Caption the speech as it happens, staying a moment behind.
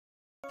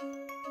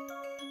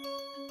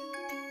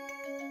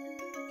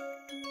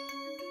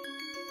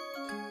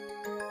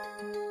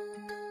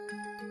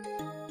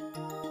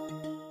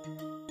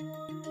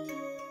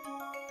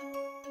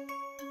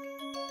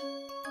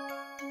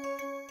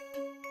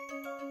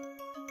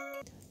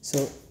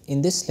So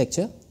in this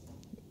lecture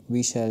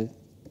we shall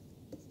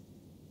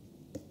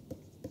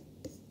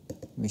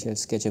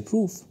sketch a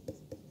proof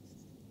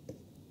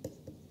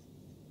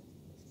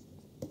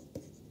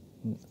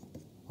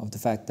of the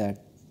fact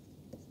that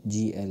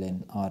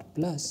GLN R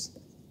plus,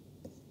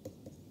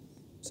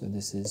 so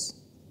this is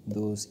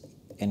those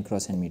n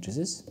cross n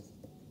matrices,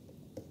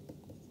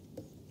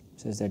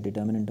 says that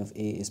determinant of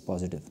A is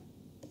positive,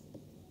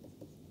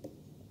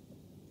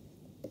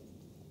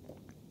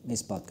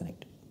 is path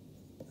connected.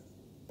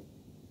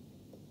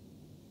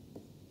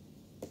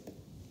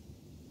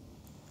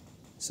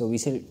 So we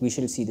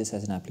shall see this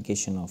as an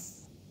application of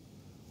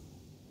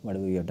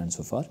whatever we have done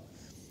so far,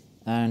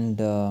 and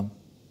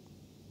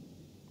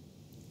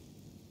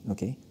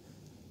okay,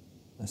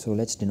 so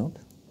let's denote.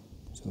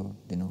 So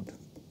denote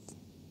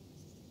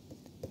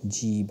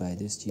G by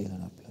this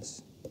GLN R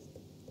plus.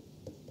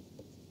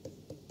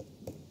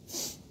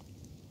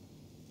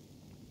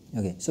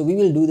 Okay, so we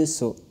will do this.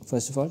 So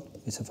first of all,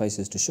 it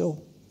suffices to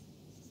show,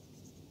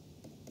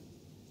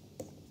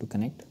 to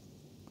connect,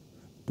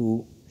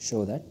 to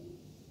show that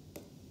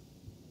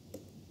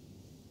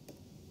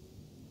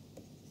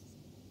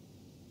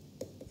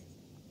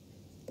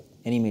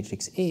any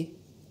matrix A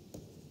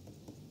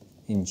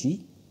in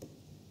G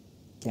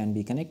can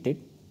be connected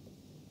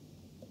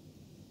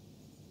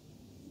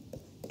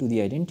to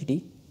the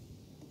identity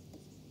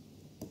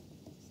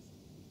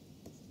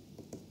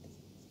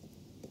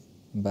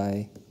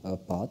by a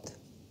path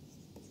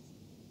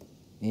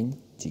in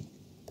G,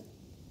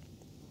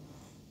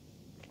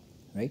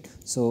 right.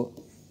 So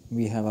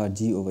we have our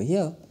G over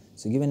here.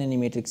 So given any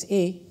matrix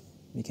A,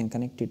 we can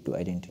connect it to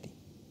identity,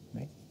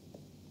 right,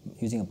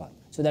 using a path.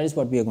 So that is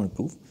what we are going to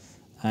prove,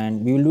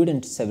 and we will do it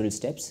in several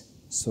steps.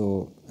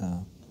 So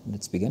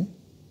let's begin.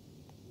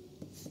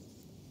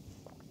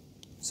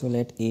 So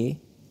let A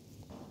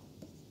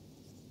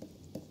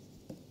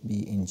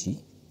be in G,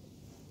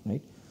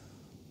 right.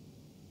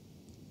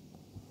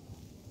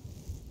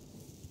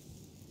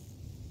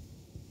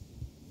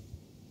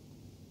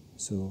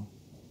 So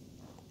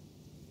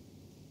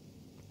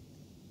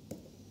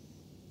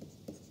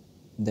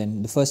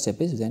then the first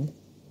step is then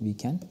we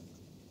can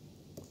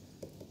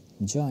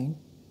join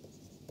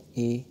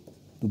A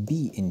to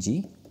B in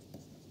G.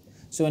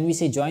 So when we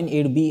say join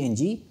A to B in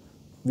G,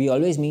 we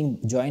always mean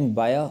join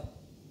by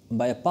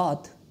a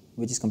path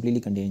which is completely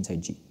contained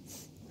inside G,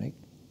 right.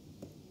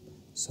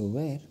 So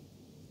where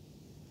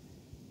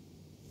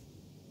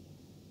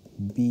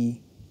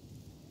B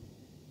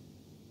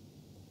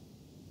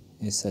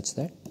is such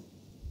that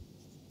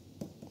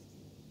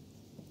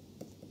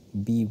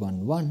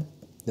B11,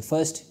 the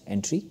first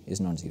entry is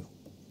non-zero,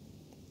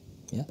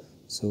 yeah.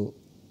 So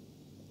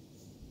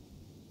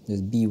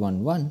this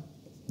B11,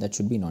 that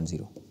should be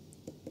non-zero.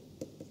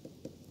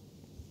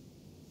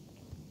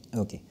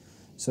 Okay,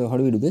 so how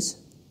do we do this?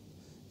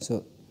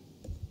 So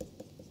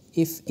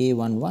if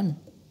A11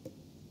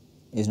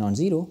 is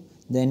non-zero,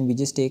 then we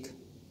just take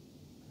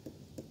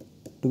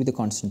to be the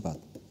constant path,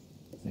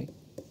 right.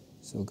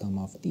 So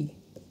gamma of t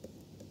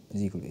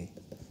is equal to A.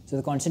 So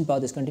the constant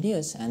path is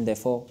continuous, and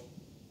therefore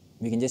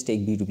we can just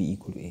take B to be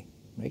equal to A,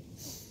 right.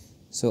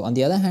 So on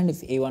the other hand,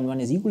 if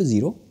A11 is equal to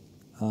 0,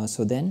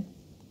 so then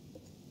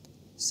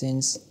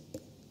since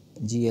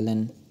G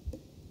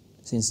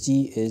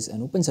is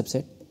an open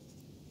subset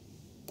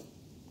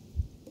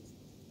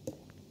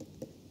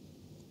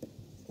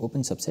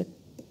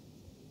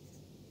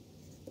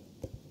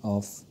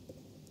of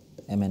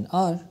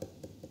MNR,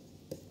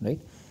 right,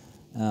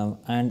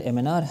 and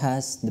MNR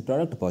has the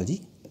product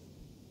topology,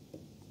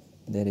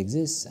 there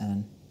exists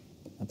an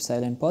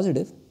epsilon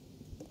positive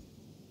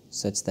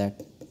such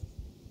that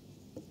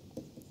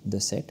the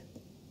set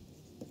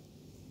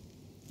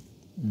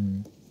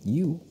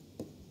U,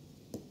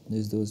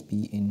 this those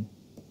B in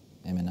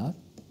MNR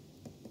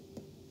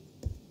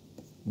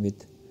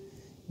with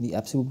the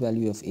absolute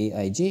value of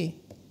Aij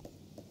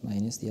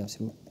minus the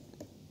absolute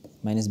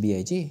minus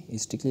Bij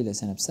is strictly less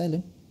than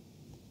epsilon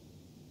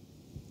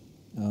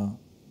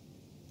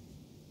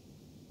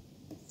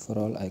for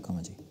all I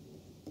comma j,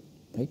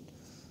 right.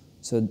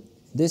 So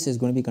this is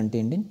going to be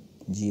contained in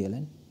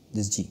GLN,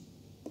 this G,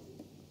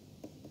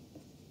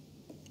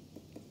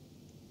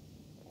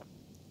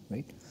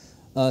 right,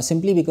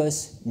 simply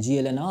because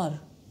GLNR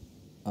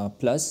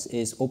plus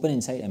is open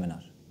inside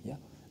MNR, yeah,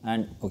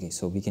 and okay,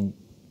 so we can,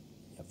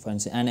 for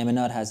instance, and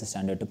MNR has a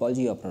standard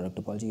topology or product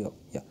topology, or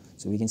yeah,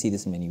 so we can see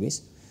this in many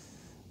ways.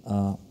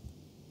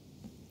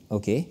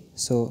 Okay,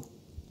 so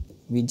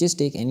we just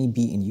take any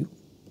B in U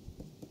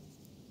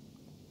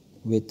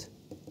with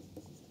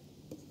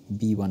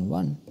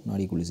B11 not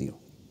equal to 0.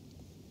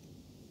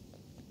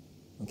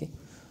 Okay,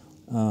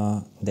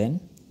 then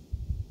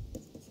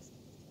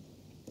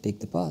take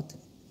the path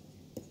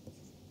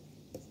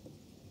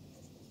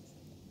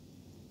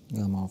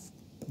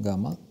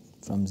gamma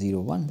from 0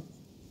 1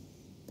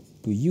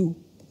 to U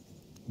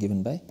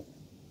given by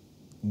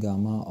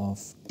gamma of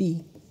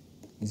t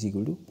is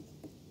equal to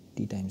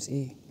t times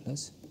A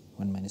plus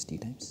 1 minus t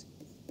times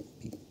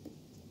B.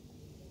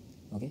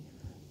 Okay,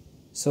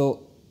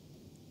 so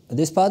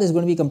this path is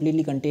going to be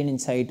completely contained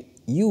inside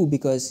U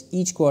because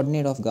each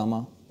coordinate of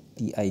gamma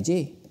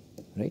Tij,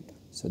 right?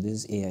 So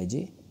this is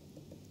Aij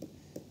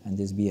and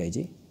this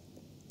Bij.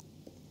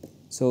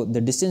 So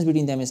the distance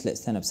between them is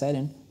less than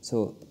epsilon.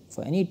 So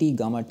for any t,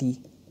 gamma Tij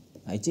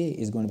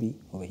is going to be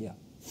over here,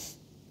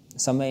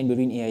 somewhere in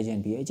between Aij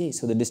and Bij.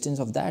 So the distance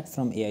of that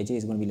from Aij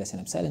is going to be less than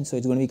epsilon. So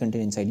it's going to be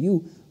contained inside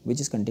U,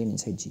 which is contained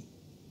inside G,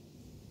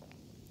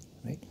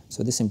 right?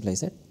 So this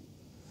implies that.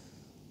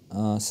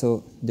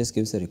 So this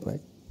gives the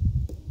required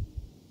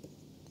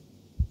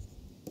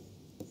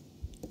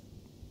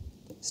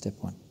step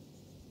 1,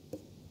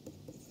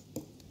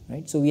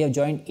 right? So we have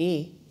joined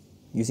A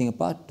using a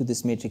path to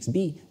this matrix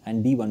B,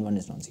 and B11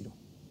 is non-zero.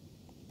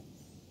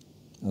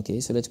 Okay,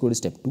 so let's go to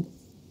step 2.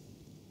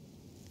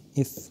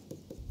 If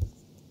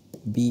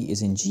B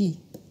is in G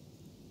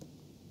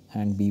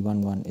and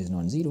B11 is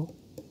non-zero,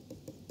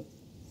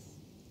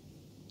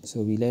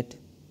 so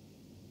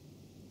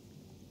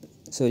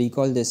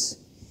recall this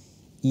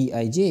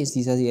Eij's,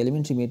 these are the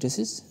elementary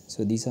matrices.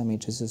 So these are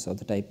matrices of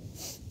the type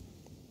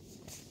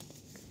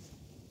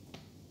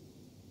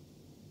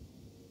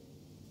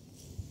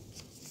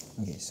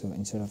okay, so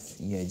instead of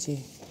Eij,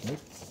 right?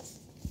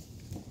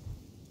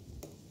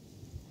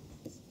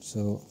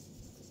 So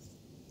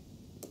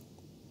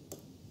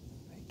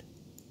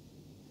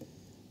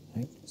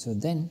right, so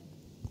then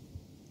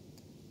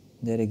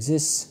there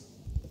exists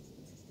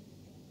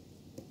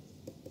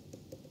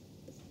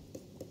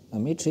a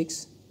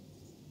matrix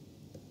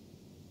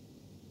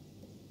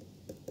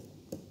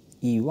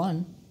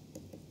E1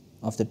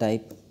 of the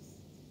type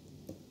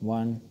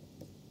 1,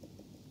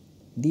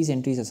 these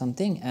entries are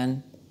something,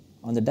 and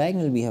on the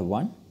diagonal we have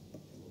 1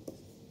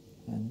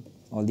 and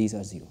all these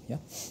are 0. Yeah.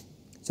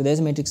 So there is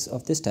a matrix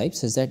of this type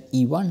such that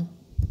E1,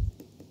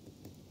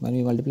 when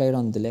we multiply it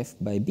on the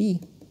left by B,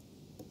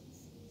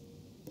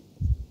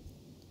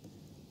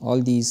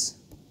 all these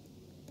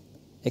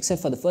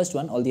except for the first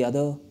one, all the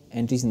other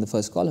entries in the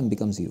first column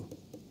become 0.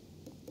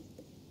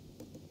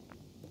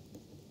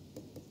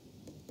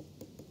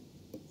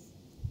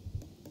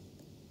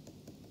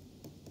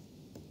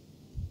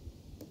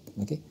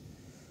 Okay.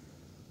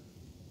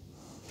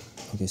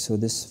 Okay, so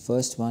this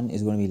first one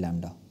is going to be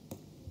lambda.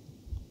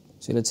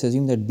 So let's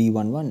assume that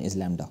B11 is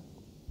lambda.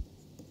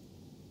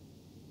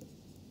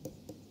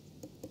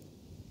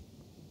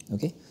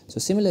 Okay, so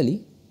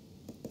similarly,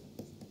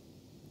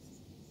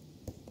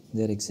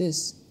 there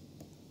exists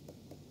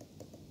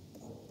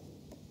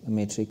a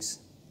matrix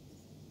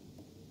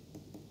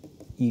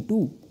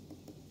E2,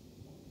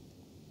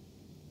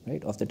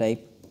 right, of the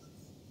type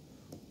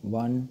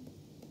 1.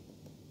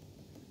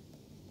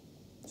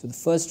 So the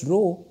first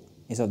row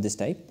is of this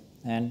type,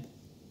 and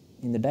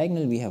in the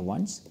diagonal we have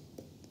 1s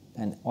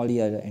and all the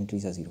other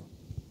entries are 0,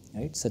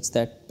 right, such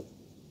that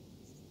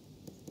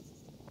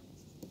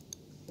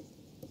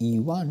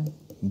E1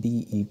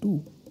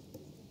 BE2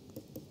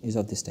 is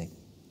of this type.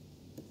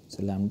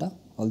 So lambda,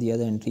 all the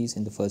other entries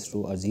in the first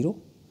row are 0,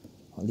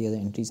 all the other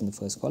entries in the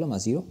first column are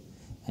 0,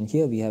 and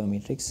here we have a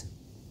matrix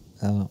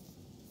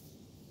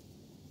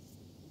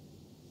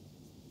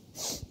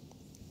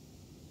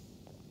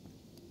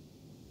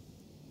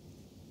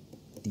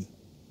D.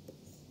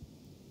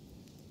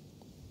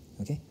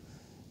 Okay,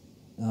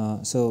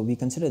 so we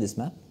consider this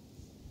map.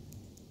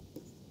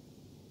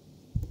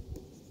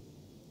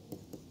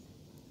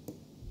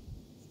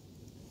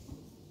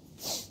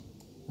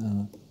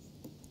 Uh,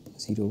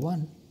 0,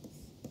 1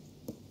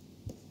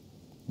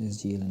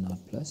 is GL and R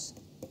plus,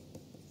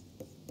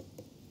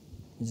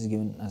 which is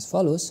given as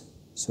follows.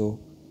 So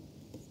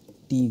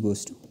T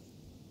goes to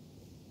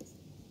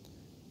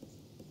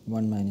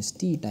 1 minus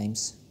T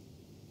times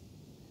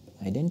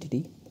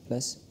identity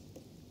plus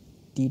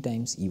T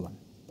times E1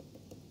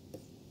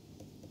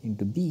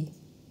 into B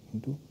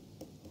into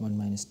 1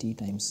 minus T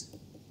times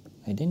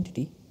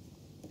identity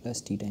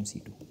plus T times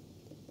E2.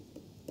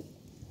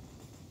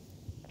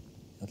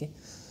 Okay.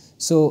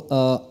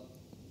 So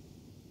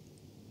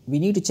we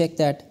need to check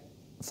that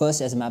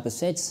first, as a map of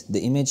sets, the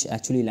image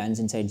actually lands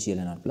inside GL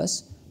and R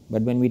plus,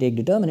 but when we take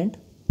determinant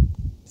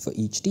for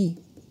each T,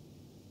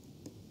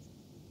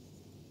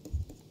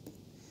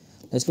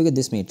 let's look at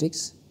this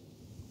matrix.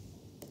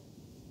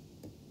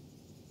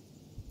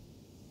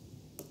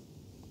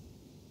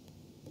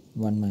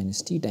 One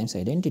minus T times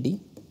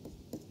identity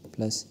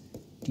plus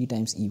T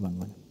times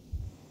E11,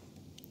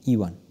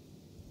 E1,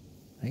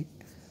 right?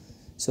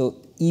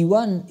 So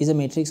E1 is a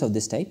matrix of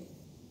this type.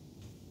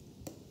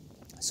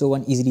 So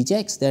one easily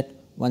checks that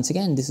once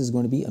again this is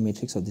going to be a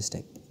matrix of this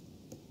type.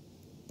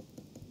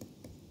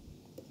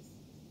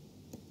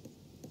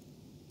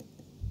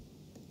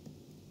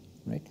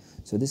 Right?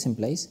 So this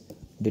implies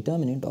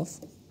determinant of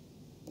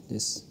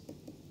this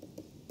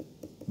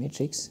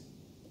matrix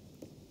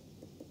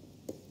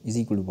is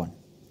equal to 1.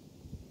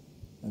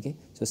 Okay?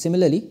 So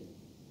similarly,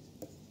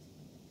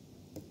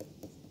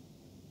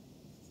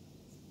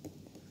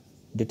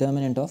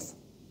 determinant of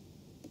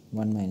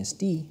 1 minus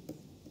T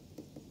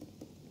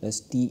plus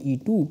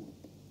TE2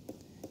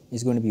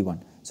 is going to be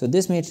 1. So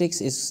this matrix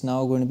is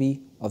now going to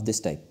be of this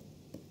type.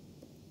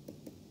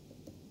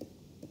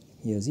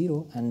 here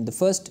 0, and the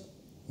first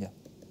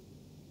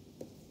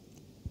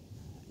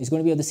is going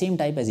to be of the same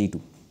type as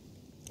E2.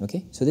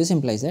 Okay, so this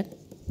implies that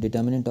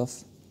determinant of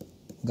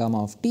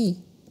gamma of t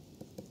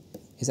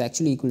is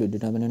actually equal to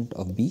determinant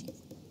of B,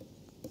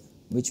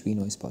 which we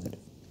know is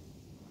positive.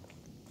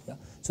 Yeah.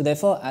 So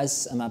therefore,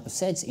 as a map of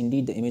sets,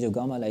 indeed the image of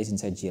gamma lies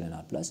inside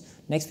GLNR plus.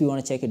 Next, we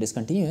want to check it is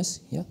continuous.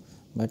 Yeah,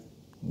 but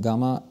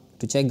gamma,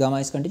 to check gamma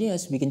is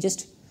continuous, we can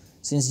just,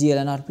 since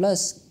GLNR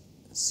plus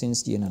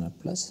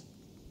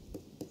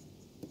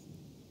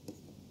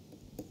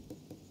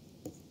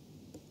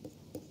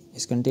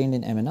is contained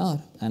in M and R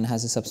and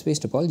has a subspace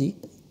topology,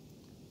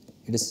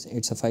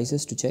 it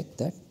suffices to check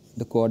that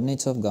the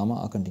coordinates of gamma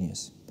are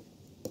continuous.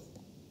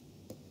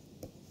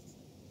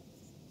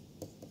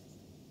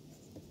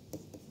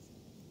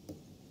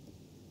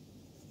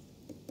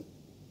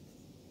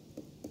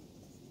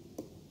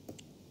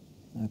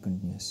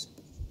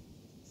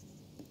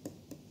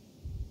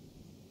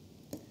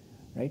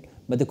 Right,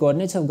 but the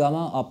coordinates of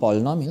gamma are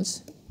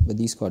polynomials, but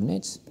these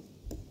coordinates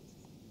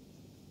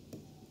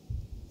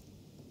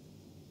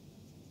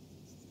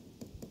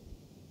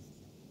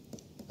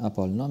are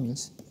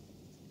polynomials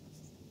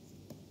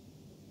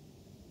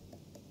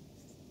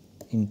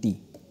in T,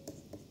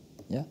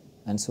 yeah,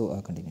 and so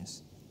are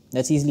continuous.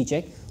 That's easily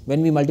checked.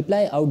 When we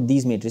multiply out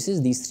these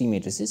matrices, these three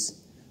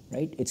matrices,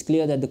 right, it's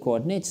clear that the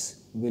coordinates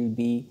will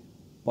be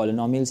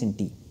polynomials in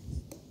T,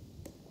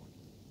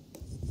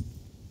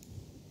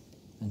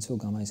 and so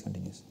gamma is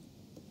continuous,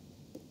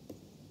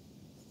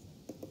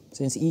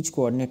 since each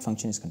coordinate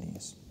function is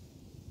continuous.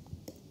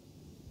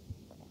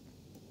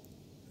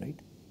 Right.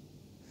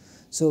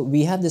 So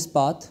we have this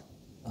path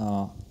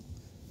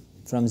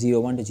from 0,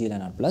 1 to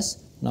GLNR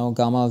plus. Now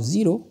gamma of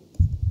 0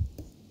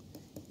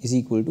 is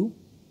equal to,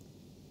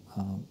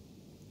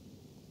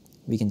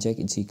 we can check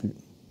it's equal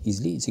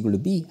easily, it's equal to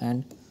B,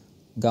 and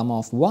gamma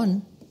of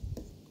 1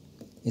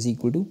 is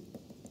equal to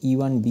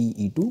E1, B,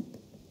 E2,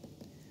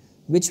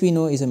 which we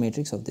know is a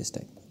matrix of this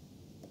type.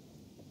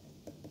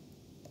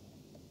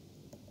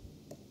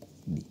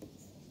 D.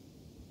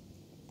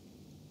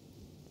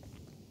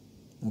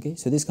 Okay,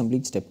 so this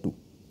completes step 2.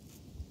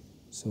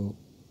 So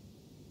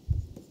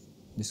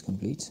this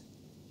completes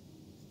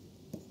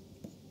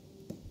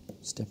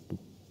step 2.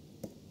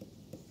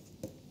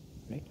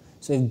 Right.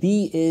 So if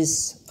B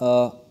is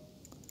a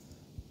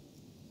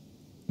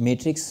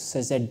matrix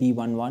such that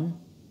B11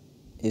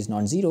 is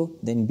non-zero,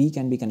 then B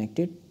can be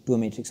connected to a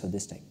matrix of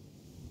this type.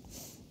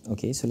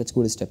 Okay, so let's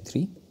go to step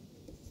 3.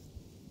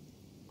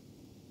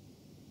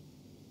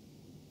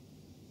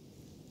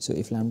 So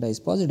if lambda is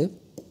positive,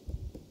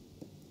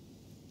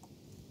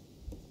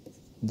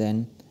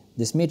 then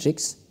this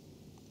matrix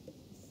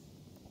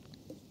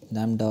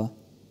lambda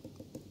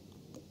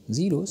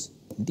zeros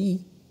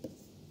D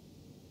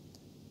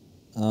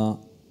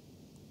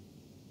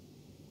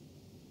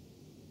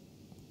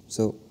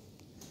so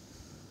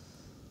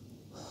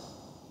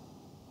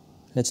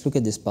let's look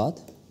at this path.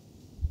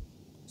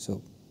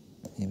 So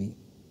maybe,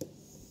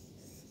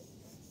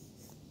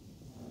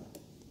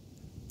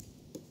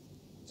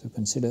 so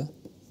consider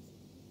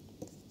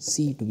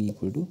C to be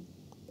equal to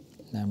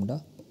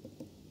lambda,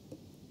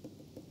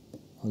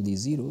 all these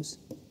zeros,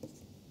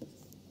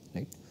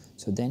 right.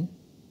 So then,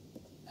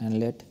 and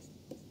let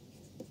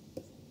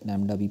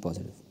lambda be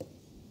positive,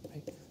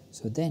 right.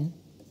 So then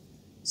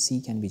C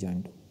can be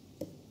joined to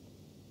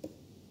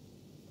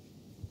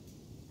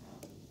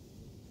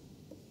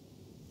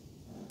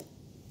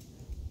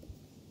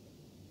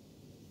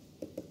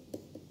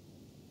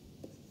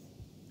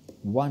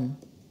one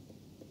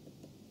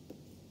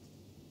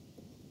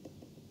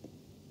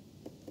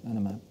and a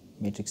map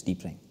matrix D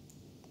prime,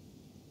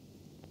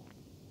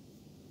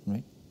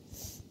 right.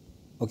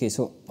 Okay,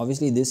 so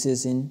obviously this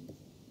is in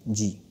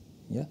G,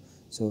 yeah.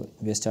 So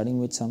we are starting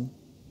with some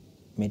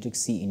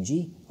matrix C in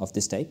G of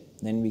this type,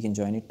 then we can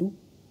join it to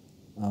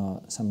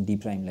some D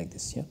prime like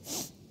this, yeah,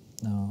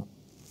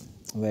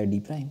 where D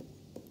prime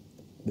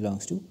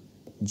belongs to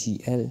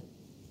GL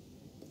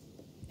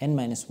n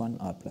minus 1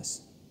 R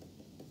plus.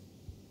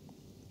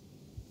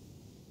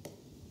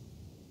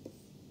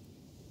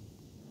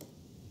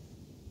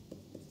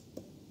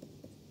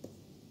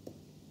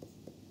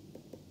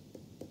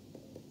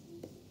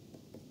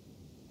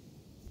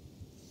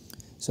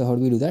 So how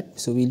do we do that?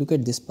 So we look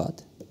at this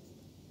path.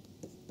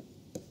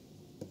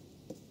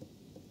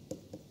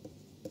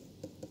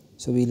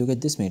 So we look at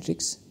this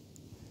matrix.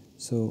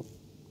 So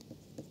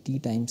T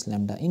times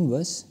lambda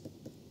inverse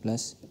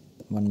plus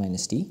 1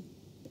 minus T.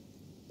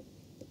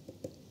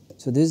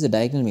 So this is the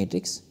diagonal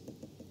matrix.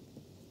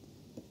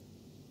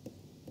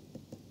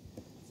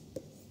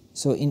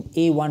 So in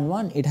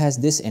A11 it has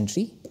this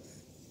entry,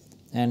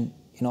 and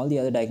in all the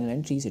other diagonal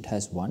entries it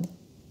has 1,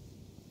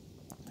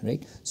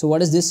 right. So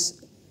what is this?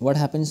 What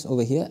happens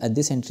over here at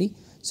this entry?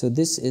 So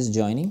this is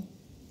joining.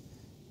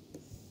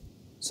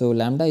 So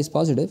lambda is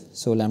positive,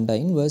 so lambda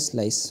inverse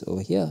lies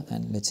over here,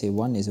 and let's say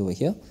 1 is over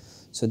here.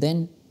 So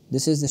then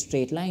this is the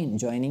straight line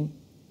joining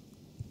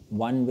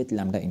 1 with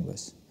lambda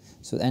inverse.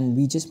 So and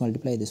we just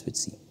multiply this with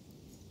C.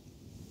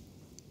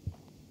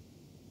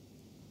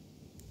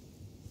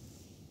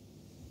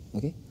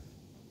 Okay.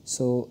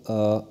 So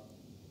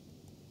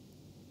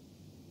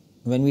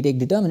when we take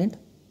determinant,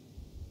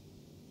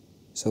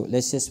 so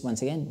let's just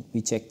once again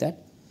we check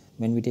that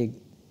when we take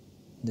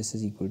this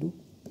is equal to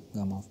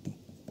gamma of t.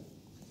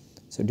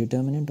 So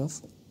determinant of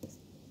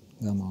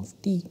gamma of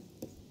t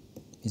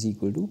is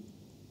equal to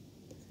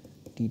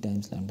t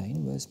times lambda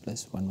inverse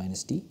plus 1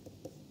 minus t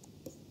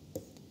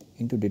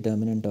into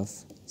determinant of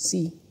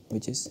c,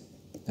 which is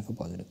therefore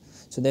positive.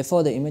 So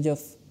therefore the image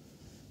of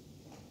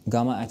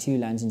gamma actually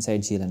lands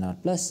inside GL and R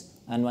plus,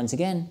 and once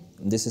again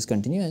this is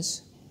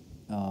continuous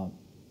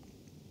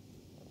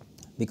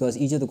because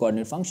each of the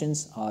coordinate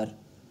functions are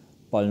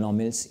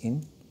polynomials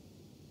in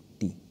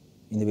t,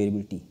 in the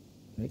variable t,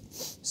 right.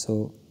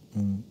 So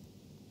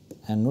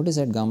and notice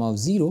that gamma of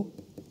 0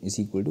 is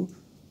equal to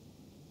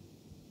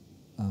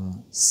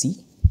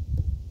c,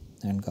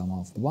 and gamma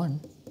of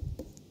 1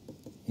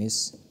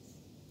 is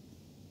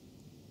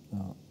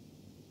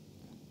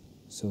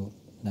so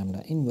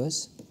lambda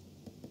inverse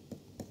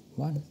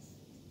 1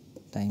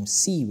 times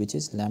c, which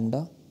is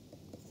lambda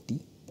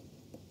t,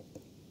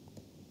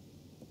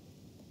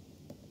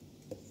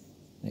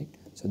 right.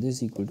 So this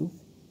is equal to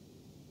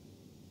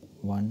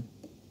 1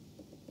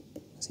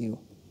 0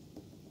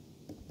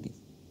 t.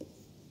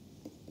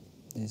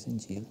 This is in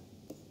GL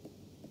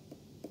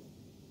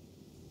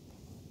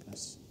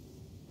plus.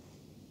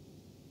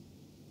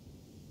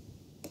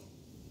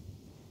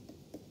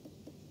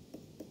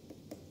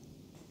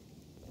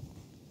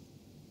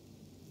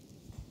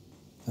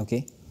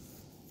 Okay.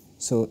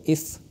 So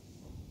if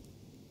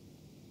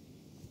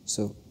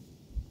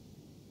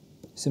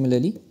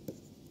similarly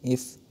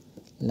if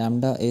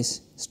lambda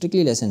is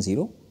strictly less than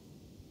 0,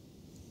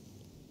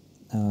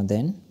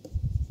 then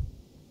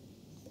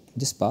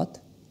this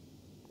path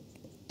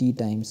t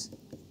times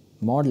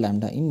mod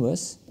lambda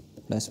inverse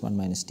plus 1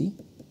 minus t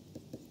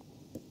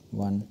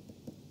 1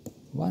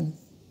 1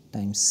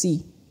 times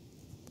c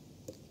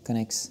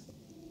connects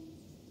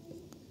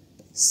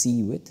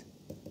c with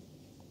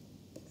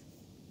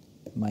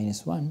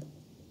minus 1,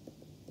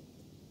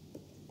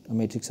 a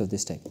matrix of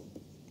this type,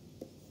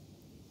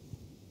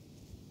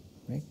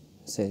 right.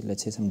 Say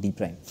let's say some d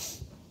prime.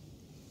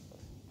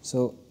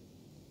 So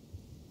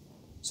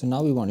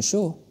now we want to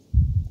show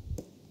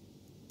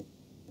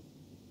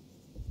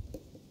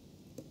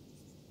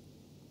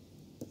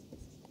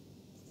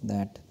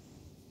that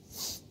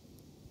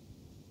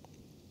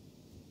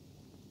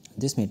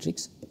this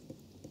matrix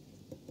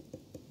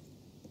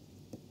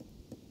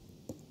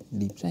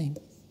d prime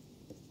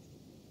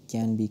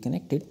can be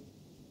connected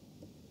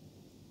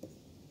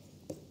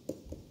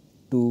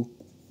to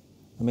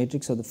a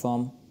matrix of the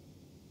form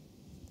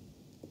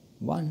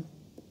 1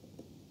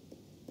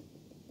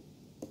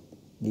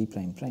 d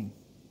prime prime.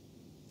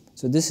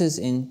 So this is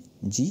in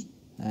G,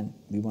 and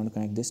we want to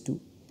connect this to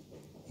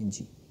in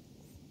G,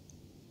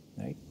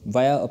 right,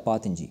 via a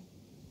path in G.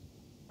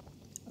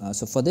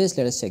 So for this,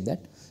 let us check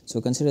that.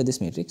 So consider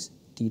this matrix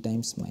T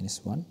times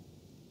minus 1,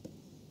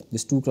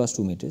 this 2 cross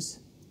 2 matrix.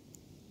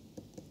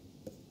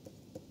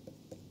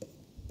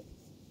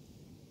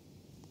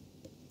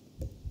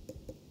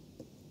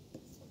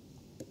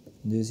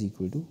 This is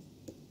equal to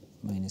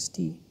minus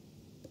T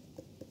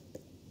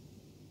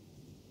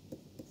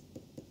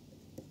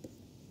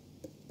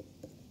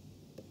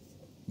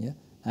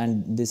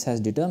and this has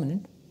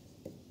determinant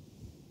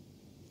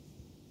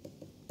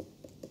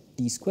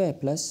t square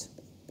plus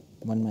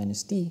 1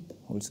 minus t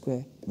whole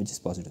square, which is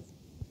positive,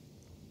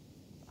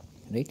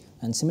 right.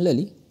 And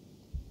similarly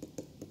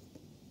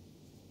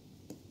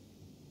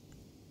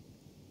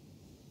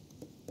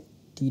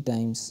t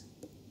times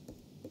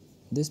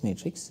this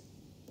matrix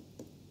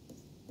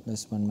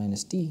plus 1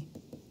 minus t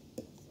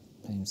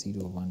times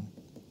 0 1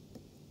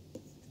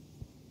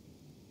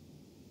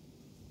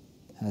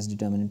 has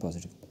determinant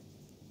positive,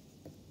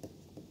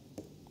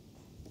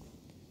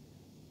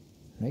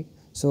 right.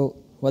 So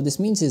what this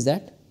means is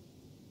that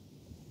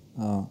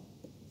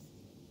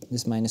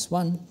this minus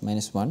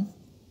 1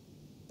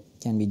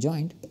 can be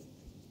joined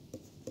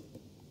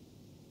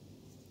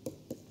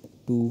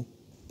to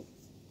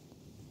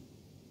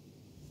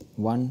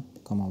 1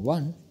 comma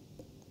 1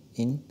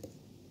 in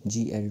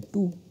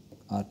GL2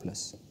 R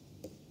plus,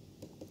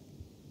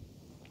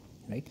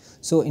 right.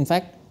 So in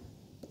fact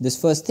this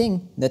first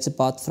thing, that's a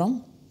path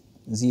from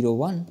 0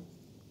 1,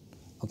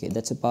 okay,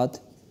 that's a path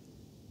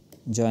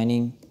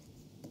joining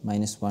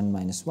minus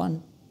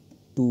 1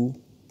 to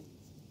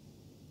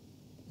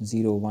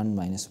 0 1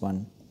 minus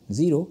 1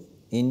 0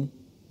 in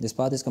this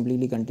path is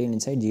completely contained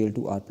inside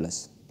GL2 R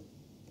plus,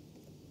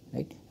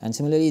 right. And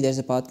similarly there is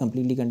a path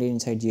completely contained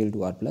inside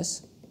GL2 R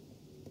plus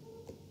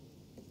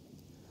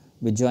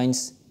which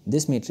joins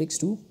this matrix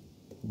to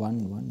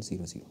 1 1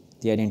 0 0,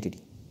 the identity,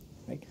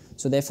 right.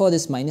 So therefore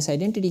this minus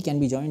identity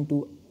can be joined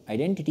to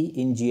identity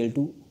in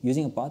GL2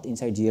 using a path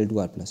inside GL2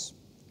 R plus,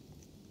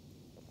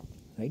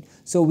 right.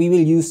 So we will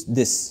use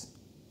this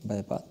by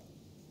a path.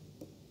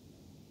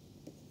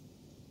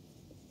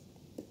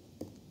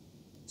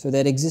 So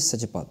there exists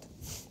such a path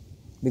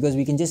because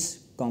we can just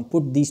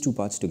put these two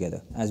paths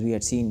together, as we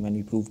had seen when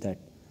we proved that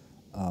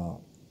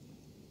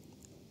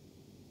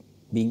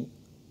being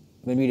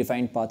when we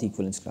define path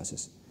equivalence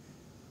classes.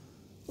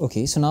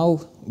 Okay, so now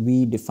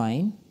we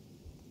define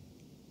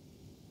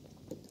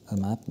a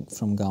map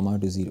from gamma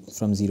to 0,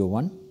 from 0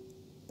 1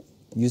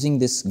 using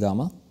this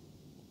gamma,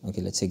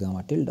 okay, let's say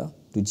gamma tilde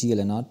to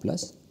GLNR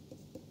plus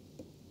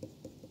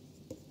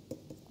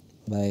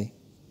by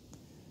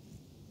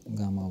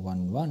gamma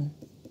 1 1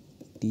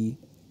 t,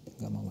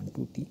 gamma 1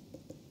 2 t,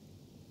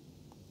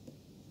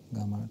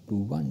 gamma 2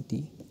 1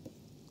 t,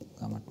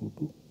 gamma 2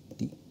 2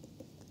 t,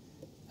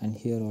 and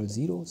here all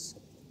zeros,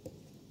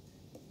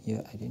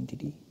 here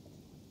identity,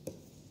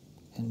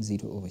 and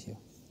 0 over here,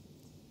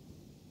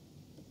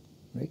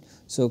 right.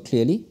 So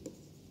clearly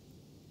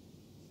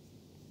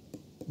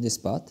this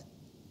path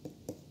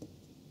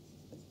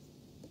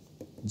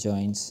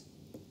joins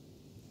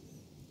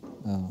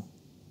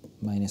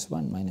minus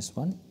 1 minus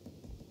 1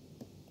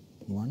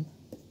 1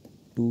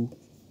 2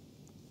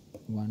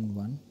 1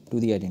 1 to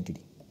the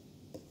identity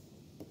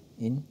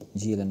in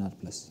GLNR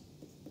plus,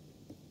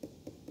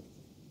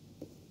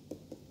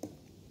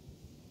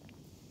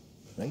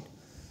 right.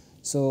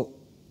 So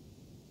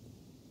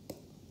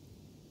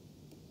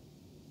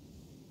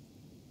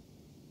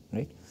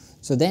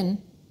so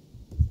then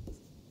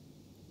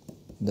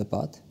the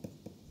path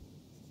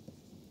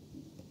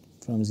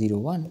from 0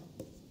 1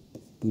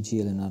 to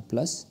GLNR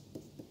plus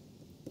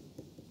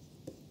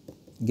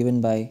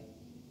given by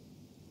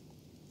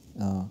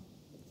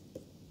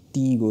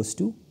t goes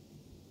to,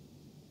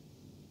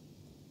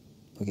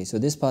 okay, so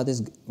this path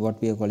is what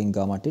we are calling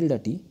gamma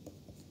tilde t.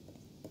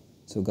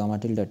 So gamma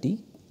tilde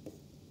t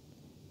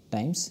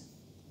times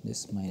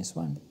this minus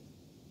 1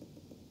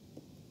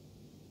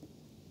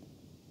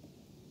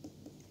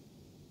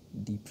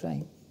 d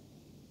prime,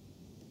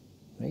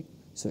 right.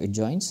 So it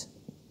joins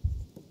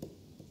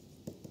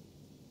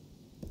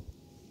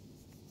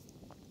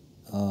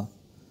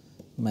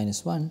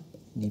minus 1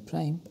 d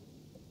prime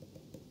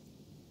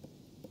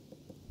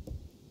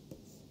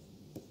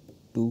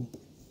to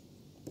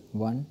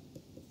 1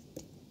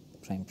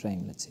 prime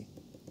prime, let's say,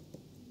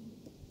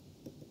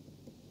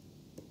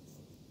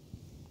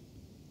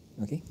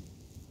 okay.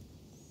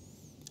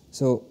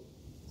 So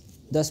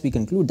thus we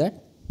conclude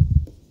that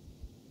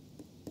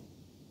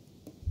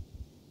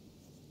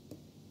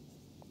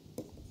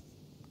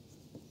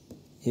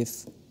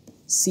if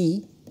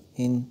C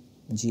in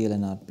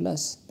GLNR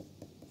plus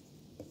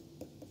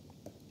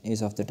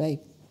is of the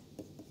type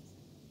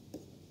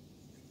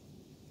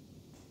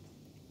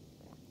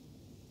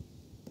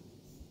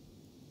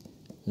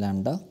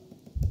lambda,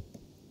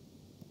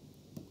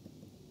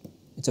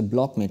 it's a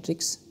block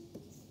matrix,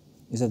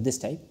 is of this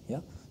type, yeah.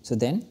 So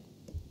then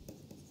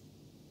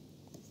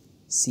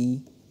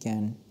C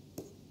can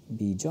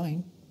be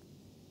joined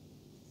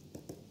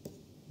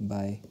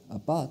by a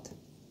path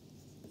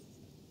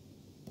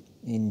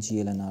in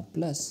GLNR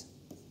plus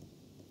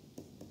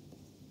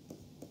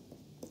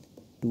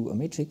to a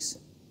matrix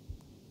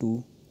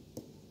 2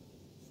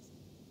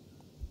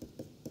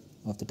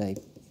 of the type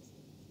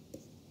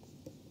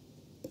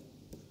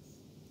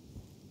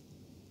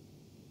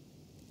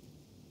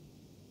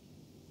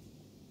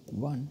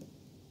one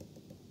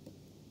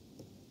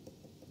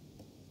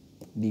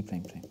d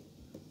prime prime,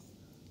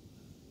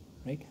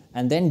 right,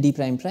 and then d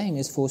prime prime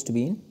is forced to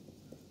be in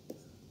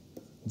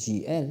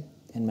GL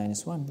n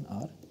minus 1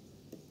 R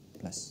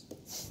plus,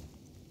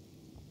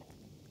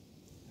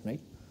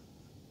 right.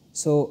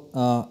 So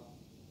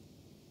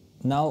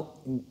now,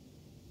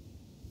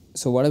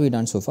 so what have we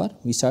done so far?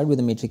 We started with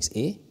the matrix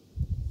A,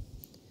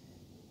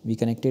 we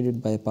connected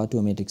it by a path to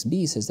a matrix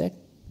B such that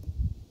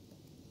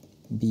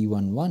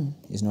B11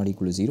 is not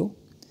equal to 0.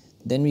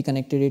 Then we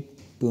connected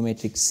it to a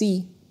matrix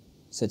C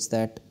such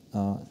that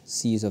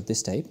C is of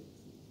this type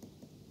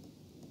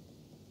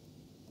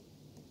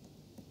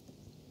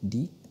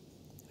D,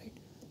 right.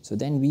 So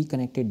then we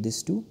connected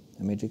this to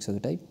a matrix of the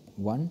type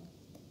 1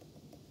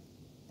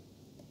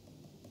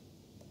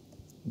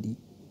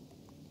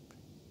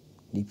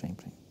 D prime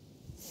prime,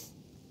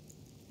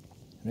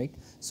 right.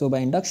 So by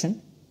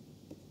induction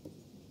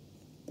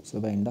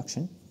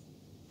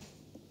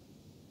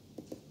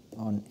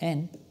on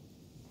N,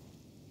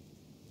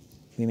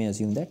 we may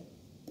assume that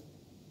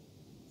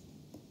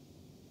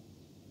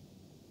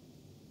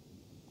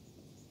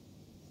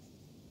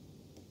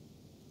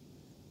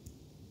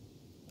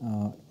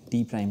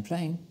D prime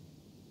prime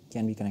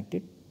can be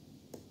connected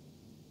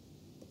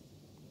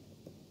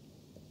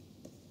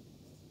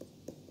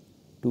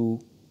to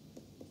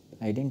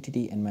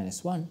identity n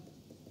minus 1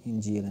 in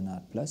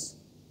GLNR plus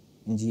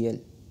in GL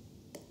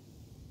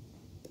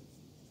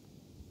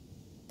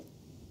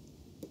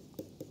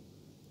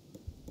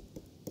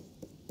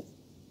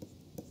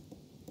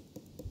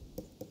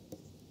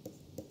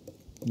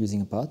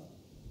using a path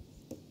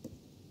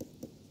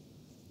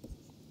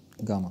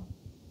gamma,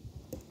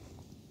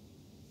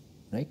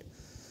 right.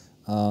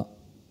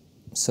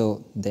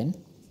 So then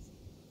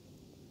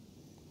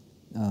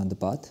the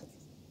path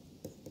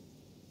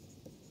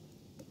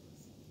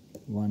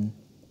 1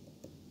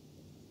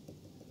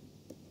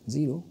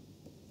 0,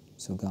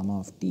 so gamma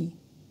of t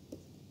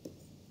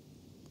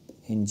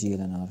in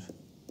GLNR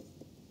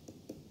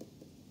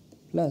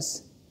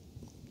plus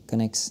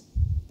connects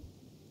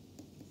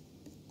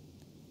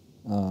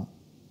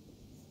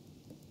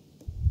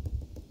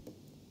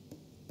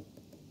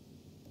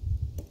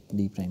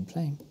D prime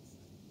prime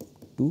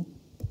to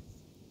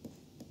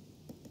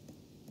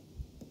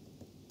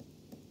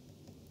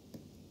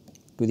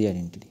the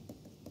identity,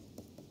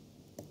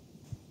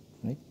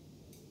 right?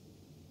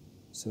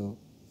 So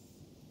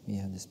we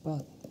have this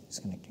path is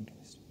connecting to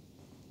this,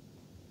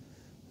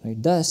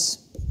 right?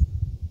 Thus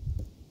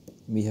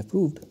we have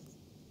proved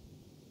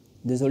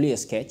this is only a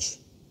sketch,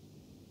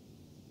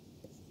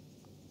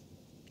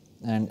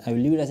 and I will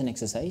leave it as an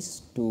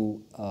exercise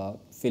to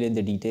fill in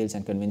the details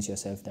and convince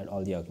yourself that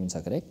all the arguments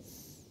are correct.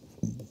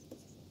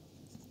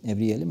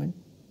 Every element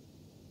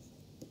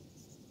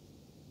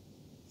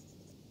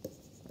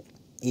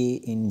A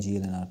in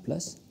GL and R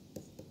plus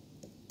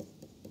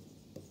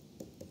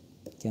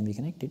can be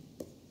connected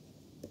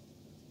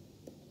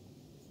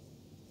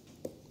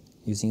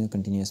using a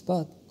continuous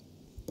path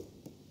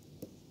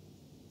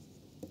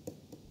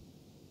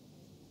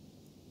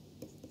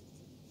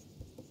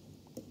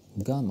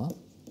gamma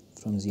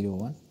from 0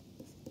 1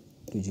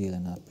 to GL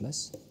and R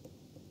plus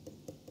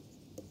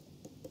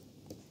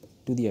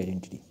to the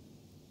identity.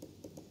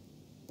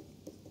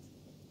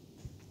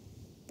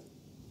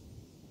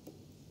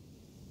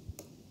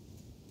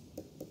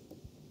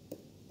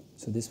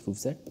 So this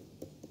proves that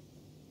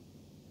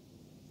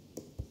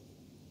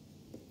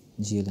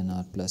GL and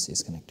R plus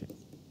is connected,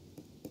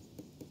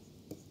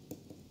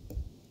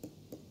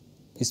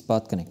 is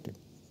path connected,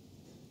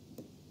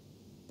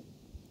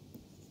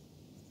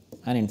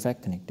 and in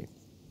fact connected,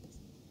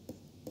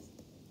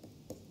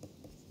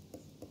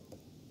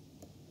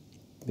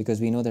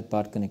 because we know that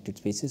path connected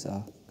spaces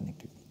are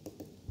connected.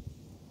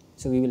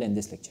 So we will end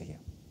this lecture here.